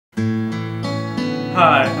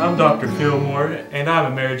Hi, I'm Dr. Fillmore, and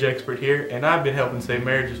I'm a marriage expert here, and I've been helping save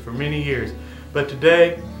marriages for many years. But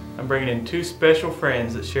today, I'm bringing in two special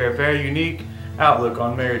friends that share a very unique outlook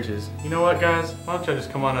on marriages. You know what, guys? Why don't y'all just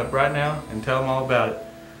come on up right now and tell them all about it.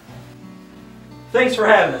 Thanks for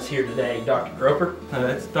having us here today, Dr. Groper.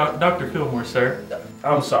 It's Dr. Fillmore, sir.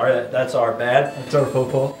 I'm sorry, that's our bad. That's our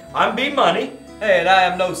faux. I'm B-Money. Hey, and I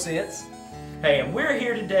am NoSense. Hey, and we're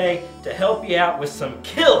here today to help you out with some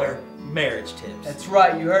killer marriage tips. That's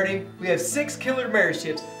right, you heard him. We have 6 killer marriage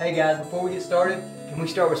tips. Hey guys, before we get started, can we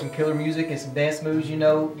start with some killer music and some dance moves, you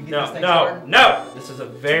know, to get this thing started? No! This is a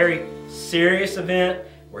very serious event.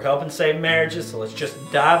 We're helping save marriages, so let's just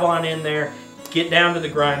dive on in there, get down to the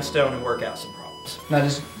grindstone and work out some problems. No,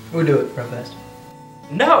 we'll do it real fast.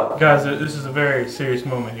 No! Guys, this is a very serious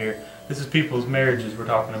moment here. This is people's marriages we're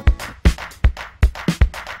talking about.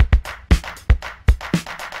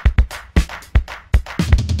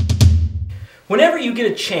 Whenever you get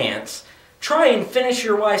a chance, try and finish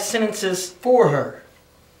your wife's sentences For her.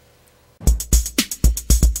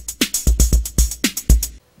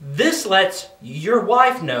 This lets your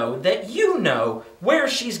wife know that you know where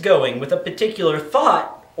she's going with a particular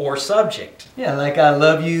thought or subject. Yeah, like I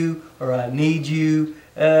love you, or I need you,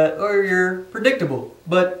 or you're predictable,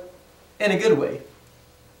 but in a good way.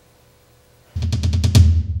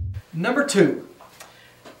 Number 2.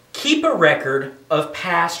 Keep a record of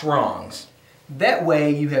past wrongs. That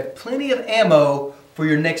way you have plenty of ammo for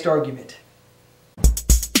your next argument.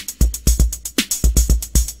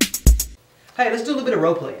 Hey, let's do a little bit of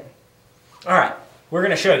role playing. Alright, we're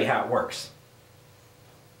going to show you how it works.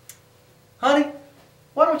 Honey,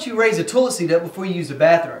 why don't you raise the toilet seat up before you use the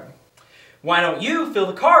bathroom? Why don't you fill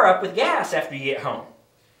the car up with gas after you get home?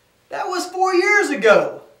 That was 4 years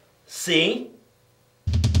ago. See?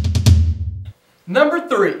 Number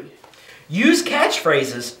 3. Use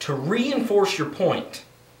catchphrases to reinforce your point.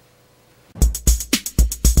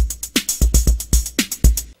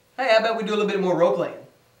 Hey, how about we do a little bit more role playing?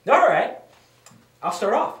 Alright, I'll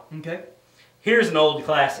start off. Okay. Here's an old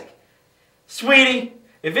classic. Sweetie,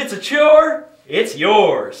 if it's a chore, it's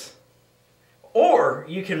yours. Or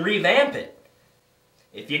you can revamp it.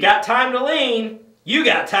 If you got time to lean, you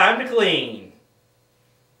got time to clean.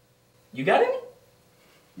 You got any?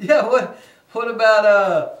 Yeah, what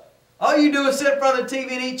about, all you do is sit in front of the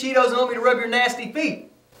TV and eat Cheetos and want me to rub your nasty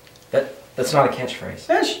feet? That's not a catchphrase.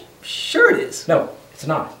 Yeah, sure it is. No, it's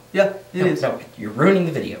not. Yeah, it is. No, you're ruining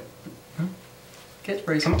the video.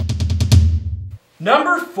 Catchphrase. Come on.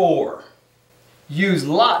 Number 4. Use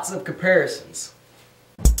lots of comparisons.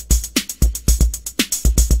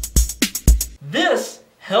 This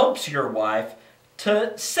helps your wife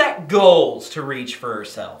to set goals to reach for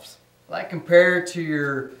herself. Like compare to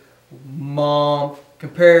your mom,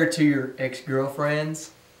 compare to your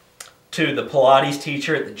ex-girlfriends. To the Pilates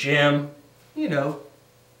teacher at the gym. You know.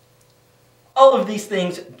 All of these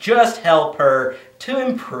things just help her to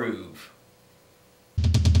improve.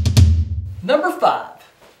 Number 5.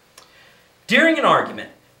 During an argument,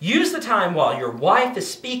 use the time while your wife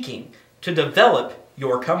is speaking to develop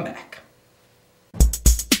your comeback.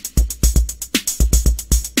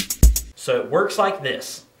 So it works like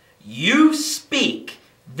this. You speak,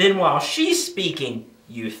 then while she's speaking,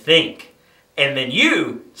 you think. And then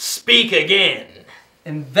you speak again.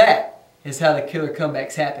 And that is how the killer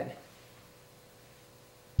comebacks happen.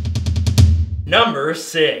 Number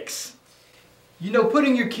 6. You know,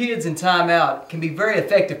 putting your kids in timeout can be very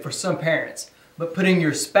effective for some parents, but putting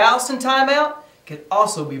your spouse in timeout can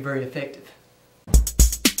also be very effective.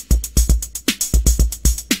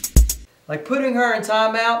 Like putting her in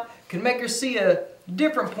timeout can make her see a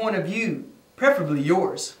different point of view, preferably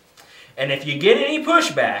yours. And if you get any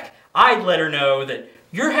pushback, I'd let her know that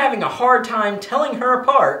you're having a hard time telling her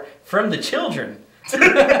apart from the children.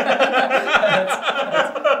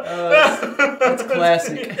 That's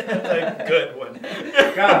classic. That's a good one.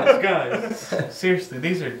 Guys, seriously,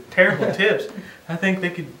 these are terrible tips. I think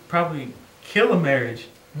they could probably kill a marriage.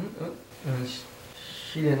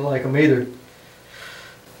 She didn't like them either.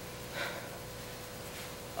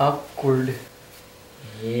 Awkward.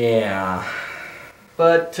 Yeah.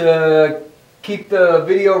 But keep the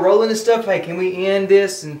video rolling and stuff. Hey, can we end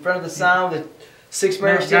this in front of the sign with 6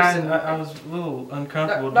 marriage tips? Guys, I was a little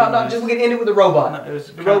uncomfortable. No, just we can end it with the robot. No, it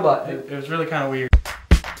was the robot. It was really kind of weird.